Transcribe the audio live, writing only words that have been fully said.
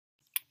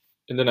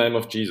In the name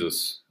of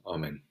Jesus,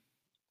 Amen.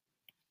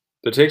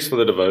 The text for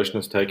the devotion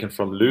is taken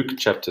from Luke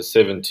chapter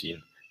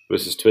 17,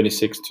 verses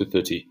 26 to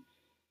 30.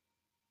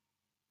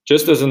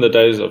 Just as in the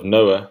days of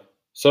Noah,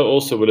 so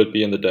also will it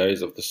be in the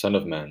days of the Son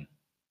of Man.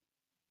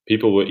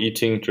 People were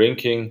eating,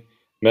 drinking,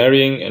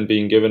 marrying, and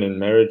being given in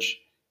marriage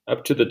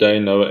up to the day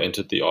Noah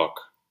entered the ark.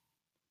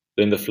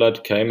 Then the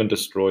flood came and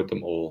destroyed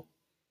them all.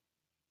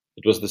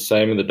 It was the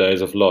same in the days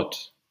of Lot.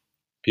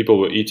 People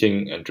were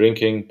eating and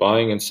drinking,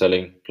 buying and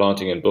selling,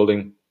 planting and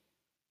building.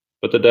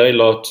 But the day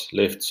Lot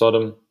left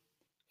Sodom,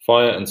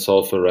 fire and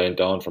sulfur rained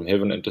down from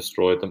heaven and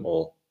destroyed them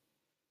all.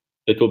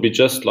 It will be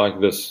just like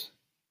this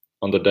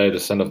on the day the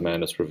Son of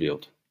Man is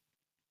revealed.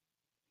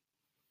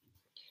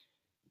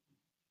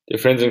 Dear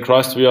friends in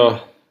Christ, we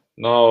are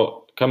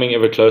now coming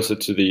ever closer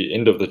to the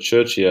end of the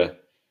church year.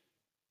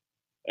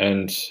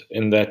 And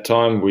in that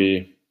time,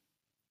 we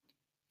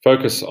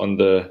focus on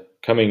the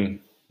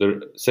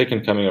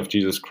second coming of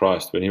Jesus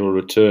Christ, when he will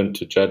return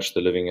to judge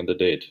the living and the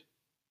dead.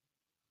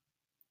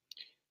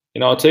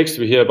 In our text,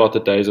 we hear about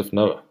the days of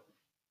Noah.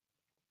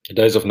 The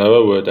days of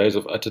Noah were days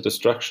of utter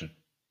destruction.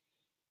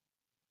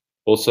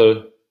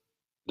 Also,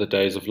 the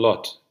days of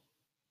Lot.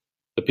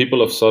 The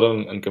people of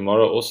Sodom and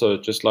Gomorrah also,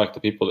 just like the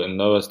people in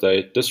Noah's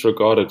day,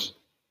 disregarded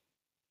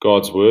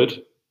God's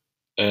word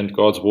and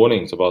God's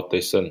warnings about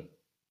their sin.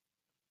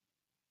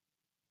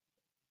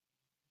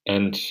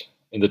 And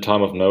in the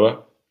time of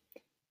Noah,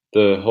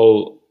 the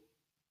whole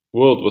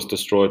world was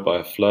destroyed by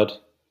a flood.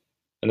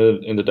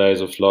 And in the days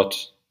of Lot,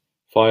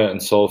 fire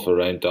and sulfur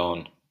rained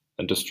down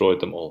and destroyed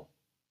them all.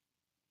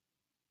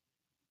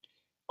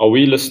 Are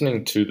we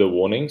listening to the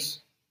warnings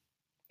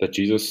that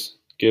Jesus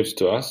gives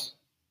to us?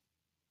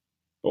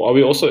 Or are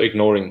we also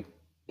ignoring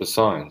the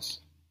signs?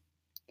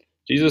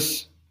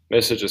 Jesus'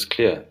 message is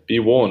clear. Be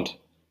warned,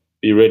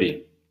 be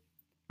ready,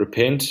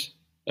 repent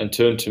and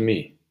turn to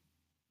me.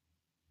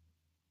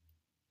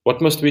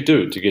 What must we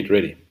do to get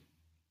ready?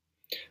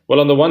 Well,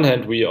 on the one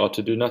hand, we are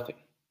to do nothing.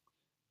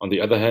 On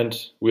the other hand,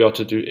 we are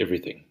to do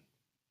everything.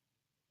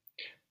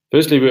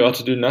 Firstly, we are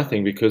to do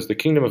nothing because the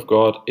kingdom of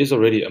God is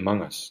already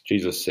among us,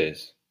 Jesus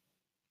says.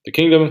 The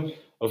kingdom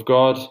of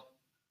God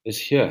is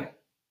here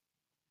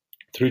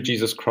through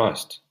Jesus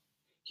Christ.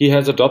 He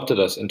has adopted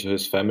us into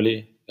his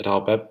family at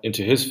our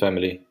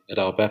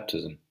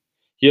baptism.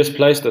 He has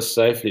placed us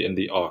safely in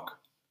the ark,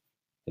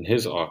 in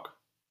his ark.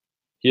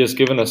 He has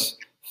given us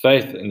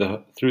faith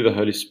through the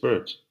Holy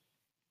Spirit.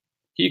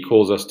 He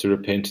calls us to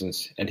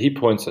repentance and he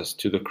points us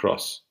to the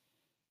cross.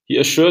 He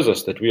assures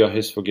us that we are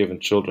his forgiven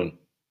children.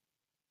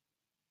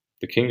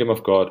 The kingdom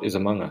of God is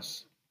among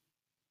us.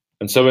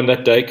 And so when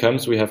that day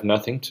comes, we have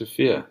nothing to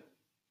fear,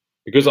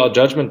 because our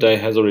judgment day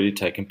has already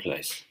taken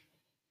place.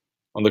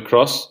 On the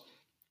cross,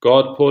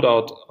 God poured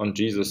out on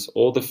Jesus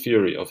all the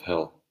fury of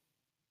hell.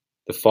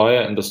 The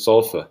fire and the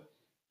sulfur,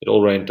 it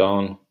all rained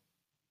down,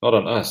 not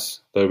on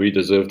us, though we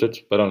deserved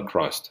it, but on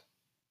Christ.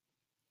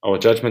 Our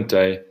judgment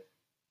day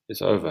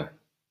is over.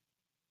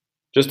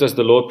 Just as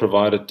the Lord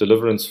provided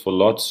deliverance for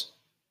Lot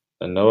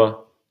and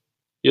Noah,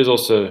 he has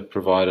also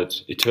provided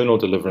eternal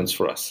deliverance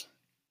for us.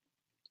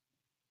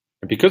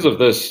 And because of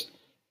this,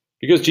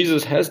 because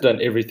Jesus has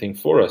done everything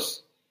for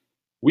us,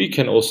 we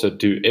can also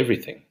do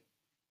everything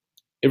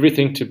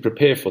to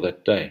prepare for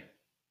that day.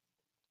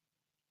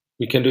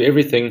 We can do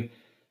everything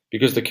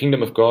because the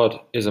kingdom of God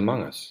is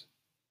among us.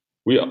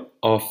 We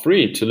are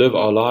free to live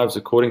our lives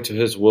according to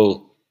his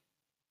will.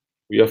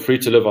 We are free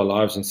to live our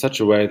lives in such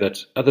a way that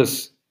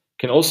others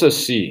can also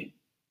see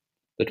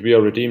that we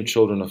are redeemed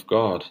children of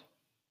God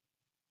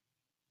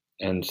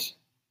and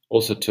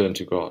also turn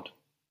to God.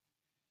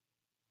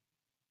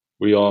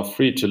 We are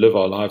free to live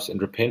our lives in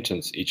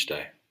repentance each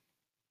day.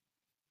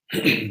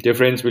 Dear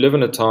friends, we live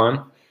in a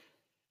time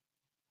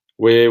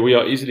where we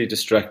are easily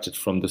distracted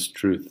from this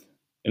truth,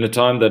 in a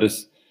time that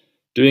is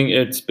doing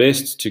its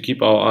best to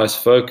keep our eyes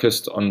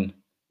focused on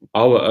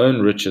our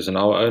own riches and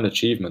our own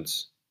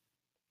achievements,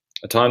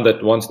 a time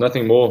that wants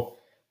nothing more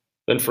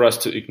than for us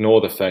to ignore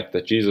the fact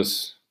that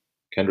Jesus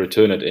can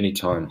return at any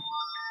time.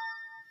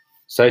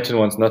 Satan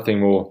wants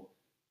nothing more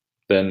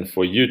than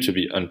for you to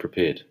be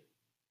unprepared.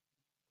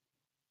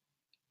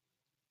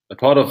 A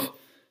part of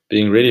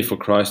being ready for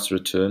Christ's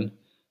return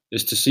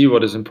is to see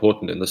what is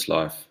important in this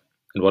life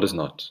and what is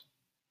not.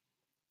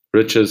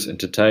 Riches,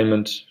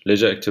 entertainment,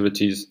 leisure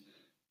activities,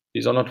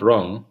 these are not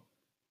wrong,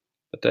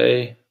 but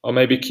they are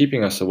maybe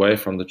keeping us away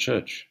from the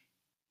church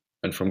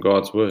and from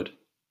God's word.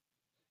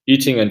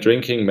 Eating and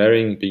drinking,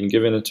 marrying, being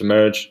given into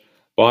marriage,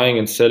 buying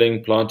and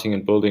selling, planting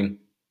and building,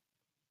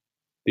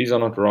 these are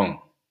not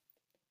wrong.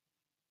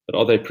 But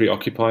are they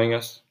preoccupying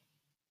us?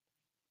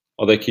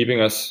 Are they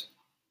keeping us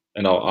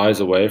and our eyes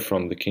away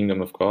from the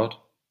kingdom of God?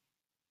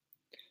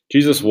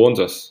 Jesus warns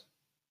us,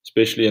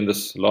 especially in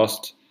this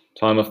last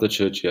time of the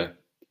church year,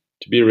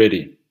 to be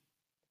ready.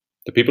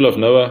 The people of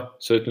Noah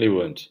certainly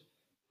weren't.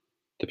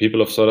 The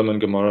people of Sodom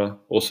and Gomorrah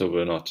also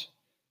were not.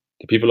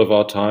 The people of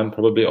our time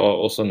probably are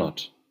also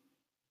not.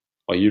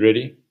 Are you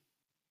ready?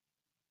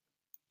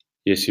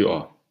 Yes, you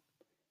are.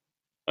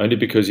 Only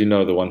because you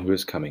know the one who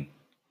is coming,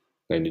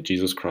 namely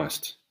Jesus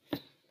Christ.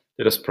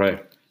 Let us pray.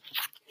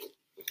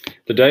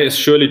 The day is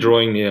surely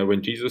drawing near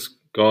when Jesus,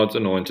 God's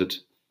anointed,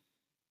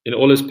 in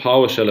all his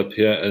power shall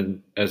appear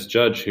as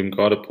judge whom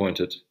God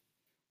appointed.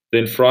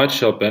 Then fright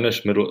shall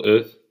banish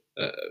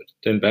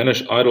then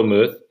banish idle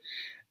mirth,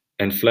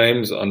 and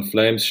flames on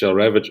flames shall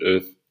ravage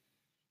earth,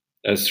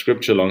 as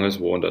Scripture long has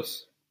warned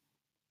us.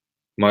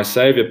 My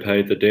Saviour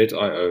paid the debt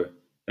I owe,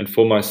 and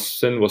for my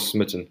sin was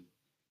smitten.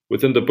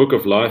 Within the book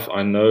of life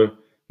I know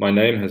my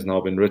name has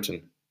now been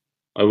written.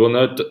 I will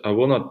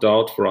not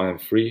doubt, for I am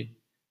free,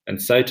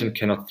 and Satan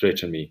cannot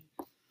threaten me.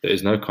 There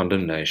is no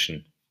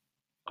condemnation.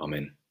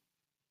 Amen.